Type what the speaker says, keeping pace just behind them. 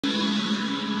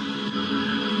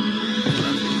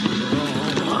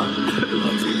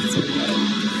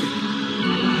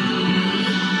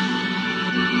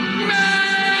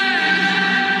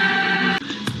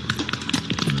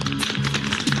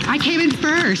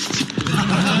first.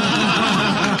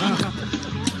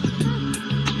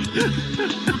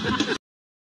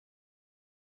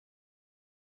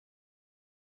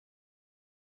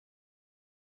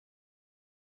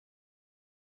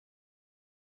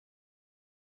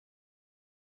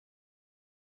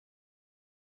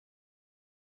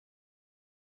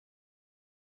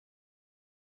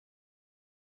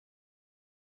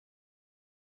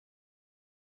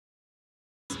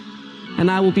 And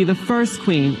I will be the first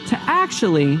queen to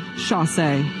actually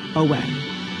chassé away.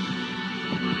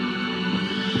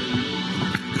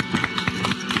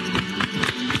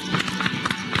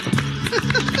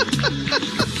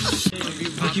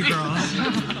 Fuck you, girl.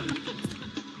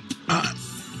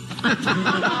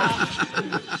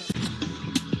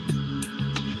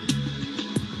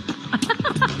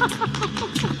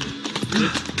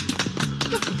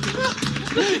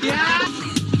 Yeah.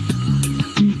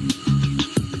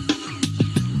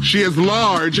 She is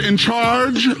large in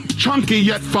charge, chunky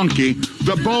yet funky,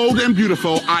 the bold and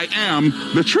beautiful. I am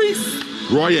Latrice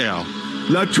Royale.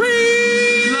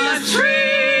 Latrice!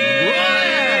 Latrice!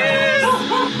 Royale!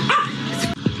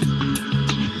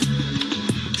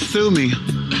 Sue me.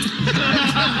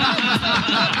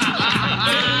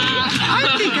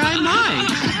 I think I might.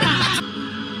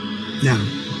 Now,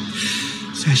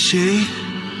 sashay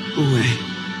away.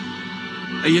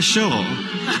 Are you sure?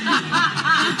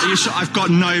 Are you sure? I've got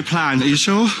no plan. Are you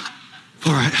sure?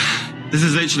 All right. This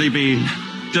has literally been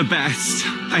the best.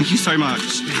 Thank you so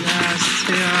much. Yes,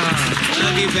 yeah.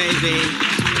 Love you, baby.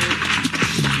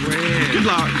 Good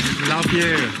luck. Love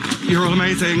you. You're all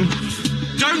amazing.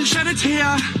 Don't shed a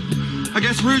tear. I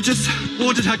guess Rue just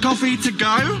ordered her coffee to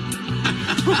go.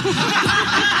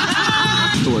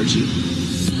 Thorgy.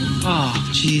 Oh,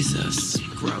 Jesus.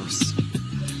 Gross.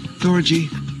 Thorgy,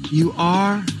 you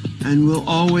are and will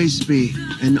always be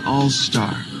an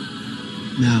all-star.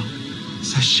 Now,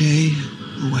 sashay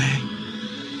away.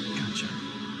 Gotcha.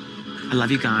 I love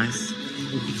you guys.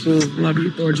 Love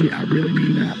you, Thorgy. I really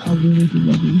mean that. I really do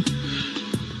love you.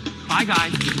 Bye,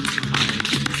 guys.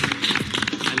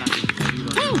 I love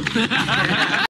you.